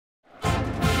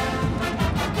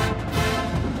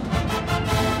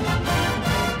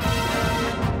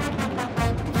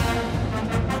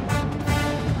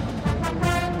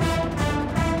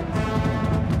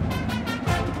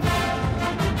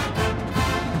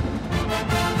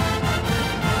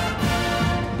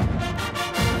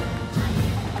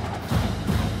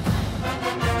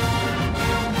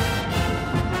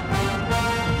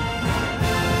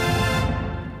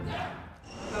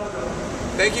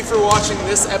Thank you for watching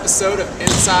this episode of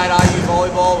Inside IU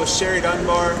Volleyball with Sherry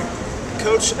Dunbar.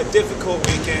 Coach, a difficult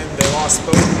weekend. They lost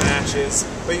both matches,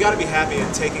 but you got to be happy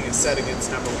in taking a set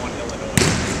against #1 Illinois.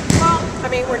 Well, I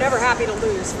mean, we're never happy to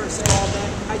lose, first of all,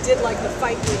 but I did like the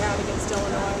fight we had against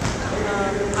Illinois.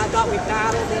 I thought we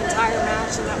battled the entire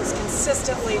match, and that was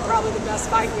consistently probably the best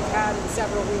fight we've had in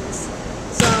several weeks.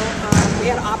 So we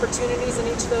had opportunities in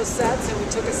each of those sets, and we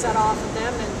took a set off of them,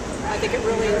 and I think it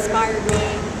really inspired me,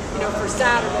 for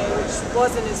Saturday, which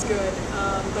wasn't as good.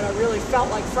 But I really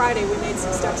felt like Friday we made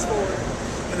some steps forward.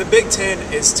 And the Big Ten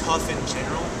is tough in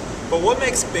general, but what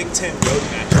makes Big Ten road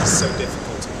matches so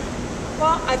difficult to win?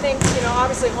 Well, I think,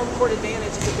 obviously home court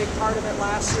advantage is a big part of it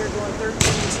last year, going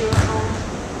 13-2 at home.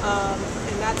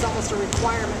 And that's almost a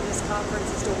requirement in this conference,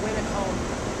 is to win at home.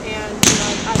 And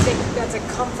I think that's a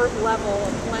comfort level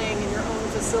of playing in your own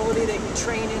facility that you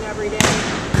train in every day,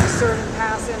 you serve and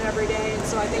pass in every day. And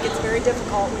so I think it's very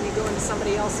difficult when you go into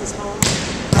somebody else's home.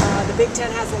 The Big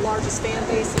Ten has the largest fan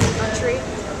base in the country,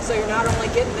 so you're not only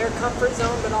getting their comfort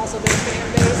zone, but also their fan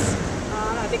base.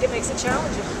 I think it makes it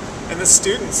challenging. And the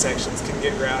student sections can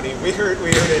get rowdy. We heard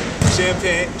it.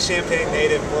 Champaign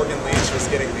native Morgan Leach was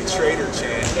getting the traitor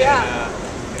chant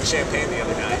in Champaign the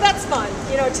other night. But that's fun.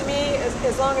 To me,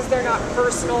 as long as they're not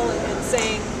personal and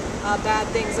saying bad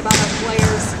things about our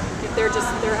players, if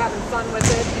they're having fun with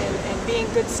it and being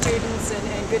good students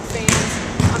and good fans,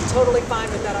 I'm totally fine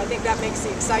with that. I think that makes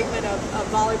the excitement of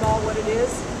volleyball what it is.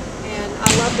 And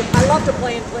I love to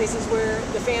play in places where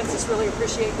the fans just really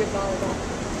appreciate good volleyball.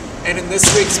 And in this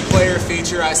week's player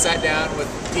feature, I sat down with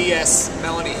DS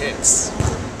Melanie Hicks.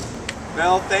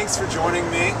 Mel, thanks for joining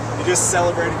me. You just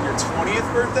celebrated your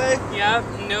 20th birthday?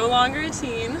 Yep, no longer a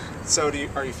teen. So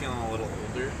are you feeling a little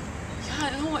older?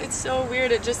 Yeah, no, it's so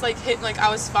weird. It just hit, I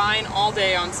was fine all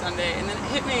day on Sunday, and then it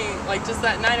hit me, just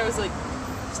that night, I was like,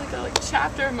 it's like a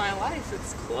chapter of my life.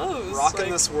 It's closed.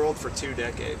 Rocking this world for 2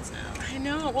 decades now. I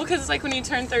know. Well, because it's when you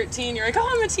turn 13, you're like, oh,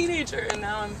 I'm a teenager, and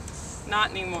now I'm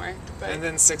not anymore. But and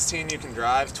then 16, you can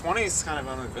drive. 20 is kind of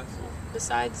uneventful.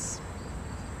 Besides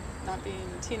not being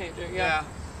a teenager, yeah.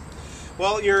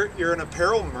 Well, you're an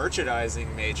apparel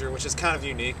merchandising major, which is kind of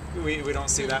unique. We don't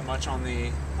see that much on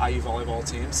the IU volleyball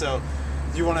team. So,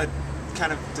 do you want to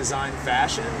kind of design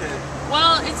fashion?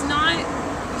 Well, it's not,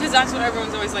 because that's what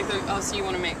everyone's always like, oh, so you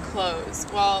want to make clothes.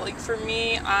 Well, for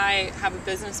me, I have a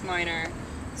business minor,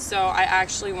 so I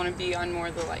actually want to be on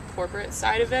more the corporate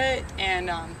side of it.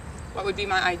 And what would be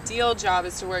my ideal job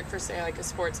is to work for, say, a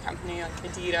sports company like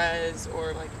Adidas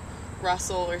or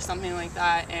Russell or something like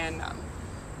that, and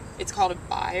it's called a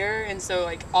buyer, and so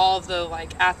all of the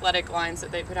athletic lines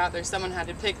that they put out there, someone had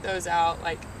to pick those out,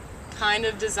 kind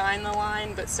of design the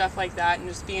line, but stuff like that, and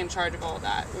just be in charge of all of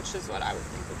that, which is what I would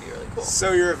think would be really cool.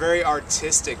 So you're a very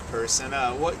artistic person.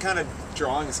 What kind of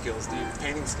painting skills do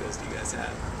you guys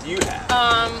have? Do you have?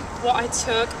 Well, I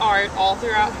took art all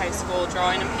throughout high school,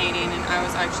 drawing and painting, and I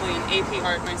was actually in AP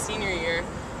art my senior year,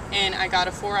 and I got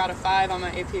a 4 out of 5 on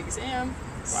my AP exam.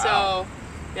 Wow. So,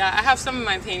 yeah, I have some of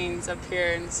my paintings up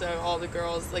here, and so all the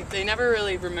girls, they never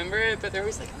really remember it, but they're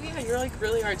always like, oh yeah, you're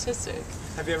really artistic.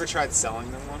 Have you ever tried selling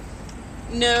them one?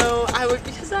 No, I would,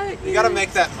 because you gotta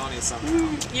make that money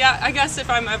somehow. Yeah, I guess if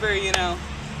I'm ever,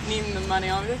 needing the money,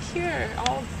 I'll be like, here,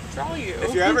 I'll draw you.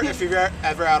 If you're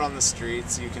ever out on the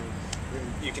streets, you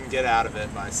can get out of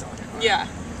it by selling your art. Yeah,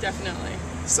 definitely.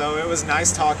 So it was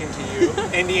nice talking to you.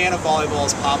 Indiana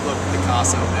Volleyball's Pablo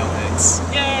Picasso, Mel Hicks.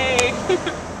 Yay!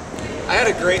 I had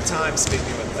a great time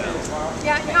speaking with Mel.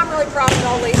 Yeah, I'm really proud of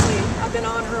Mel lately. I've been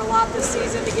on her a lot this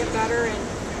season to get better, and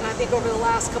I think over the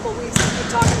last couple of weeks we've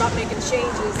been talking about making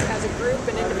changes as a group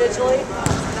and individually.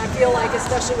 And I feel like,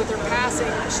 especially with her passing,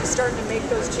 she's starting to make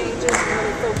those changes and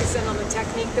really focus in on the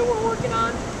technique that we're working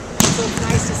on. And so it's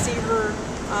nice to see her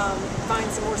find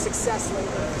some more success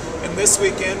lately. And this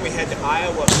weekend we head to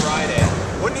Iowa Friday.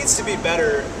 What needs to be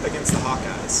better against the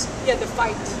Hawkeyes? Yeah, the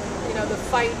fight. The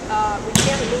fight, we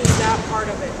can't lose that part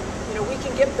of it. We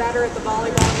can get better at the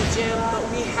volleyball in the gym, but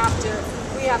we have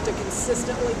to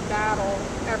consistently battle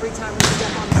every time we step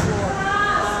on the floor.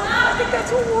 I think that's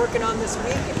what we're working on this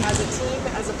week as a team,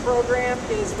 as a program,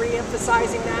 is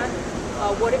re-emphasizing that,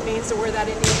 what it means to wear that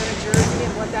Indiana jersey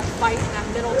and what that fight and that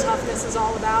mental toughness is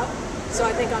all about. So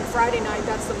I think on Friday night,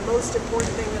 that's the most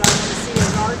important thing that I want to see,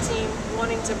 is our team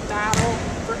wanting to battle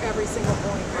for every single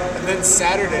point. And then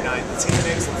Saturday night, the team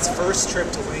makes its first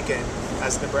trip to Lincoln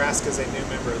as Nebraska's a new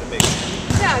member of the Big Ten.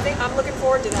 Yeah, I think I'm looking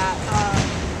forward to that.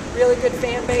 Really good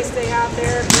fan base they have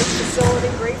there, great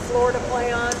facility, great floor to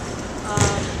play on.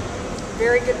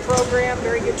 Very good program,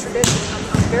 very good tradition.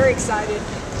 I'm very excited.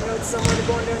 It's similar to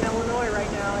going to an Illinois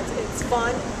right now. It's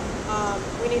fun.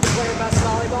 We need to play our best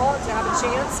volleyball to have a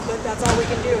chance, but that's all we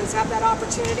can do is have that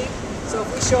opportunity. So if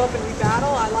we show up and we battle,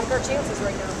 I like our chances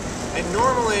right now. And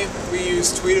normally we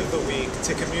use Tweet of the Week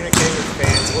to communicate with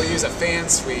fans. We'll use a fan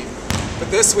tweet. But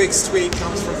this week's tweet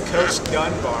comes from Coach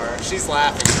Dunbar. She's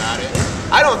laughing about it.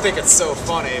 I don't think it's so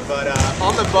funny, but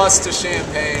on the bus to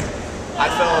Champaign, I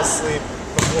fell asleep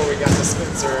before we got to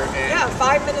Spencer. And Yeah,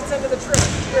 5 minutes into the trip,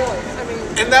 really. I mean,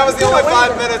 and that was the only wait 5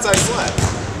 there. minutes I slept.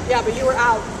 Yeah, but you were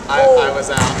out. I was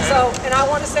out. So, and I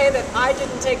want to say that I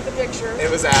didn't take the picture. It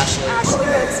was Ashley. Ashley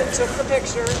Benson took the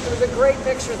picture. It was a great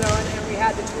picture, though, and we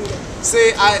had to tweet it.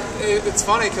 See, it's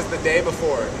funny because the day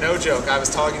before, no joke, I was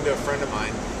talking to a friend of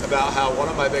mine about how one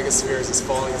of my biggest fears is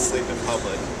falling asleep in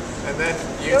public. And then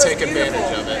you It was take advantage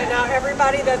beautiful. of it. And now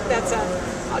everybody that's a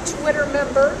Twitter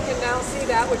member can now see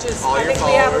that, which is, All I your think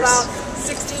we have followers. about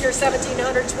 16 or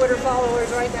 1,700 Twitter followers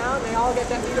right now, and they all get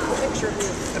that beautiful picture of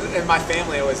you. And my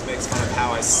family always makes fun of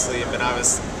how I sleep, and I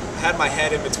had my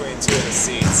head in between two of the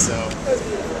seats, so It was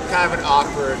beautiful. kind of an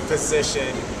awkward position.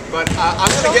 But I'm I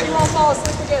gonna hope get you won't fall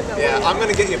asleep again, though. yeah, will you? I'm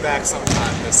gonna get you back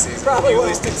sometime this season. Probably You will.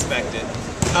 least expect it.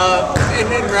 And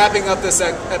then wrapping up this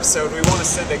episode, we want to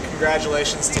send a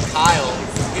congratulations to Kyle.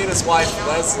 He and his wife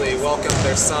Leslie welcomed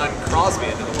their son Crosby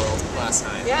into the world last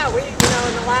night. Yeah,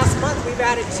 in the last month we've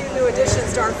added 2 new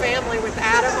additions to our family with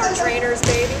Adam, our trainer's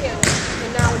baby, and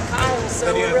now with Kyle. So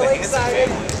Then you we're have the really Hanson excited.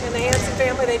 family. And the Hanson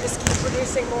family, they just keep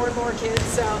producing more and more kids.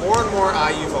 So More and more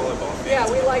IU volleyball fans. yeah,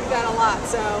 we like that a lot.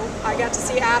 So I got to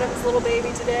see Adam's little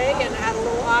baby today and had a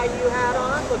little IU hat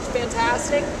on. Looked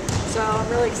fantastic. So I'm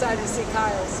really excited to see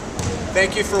Kyle's.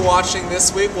 Thank you for watching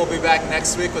this week. We'll be back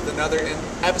next week with another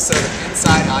episode of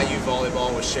Inside IU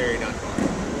Volleyball with Sherry Dunbar.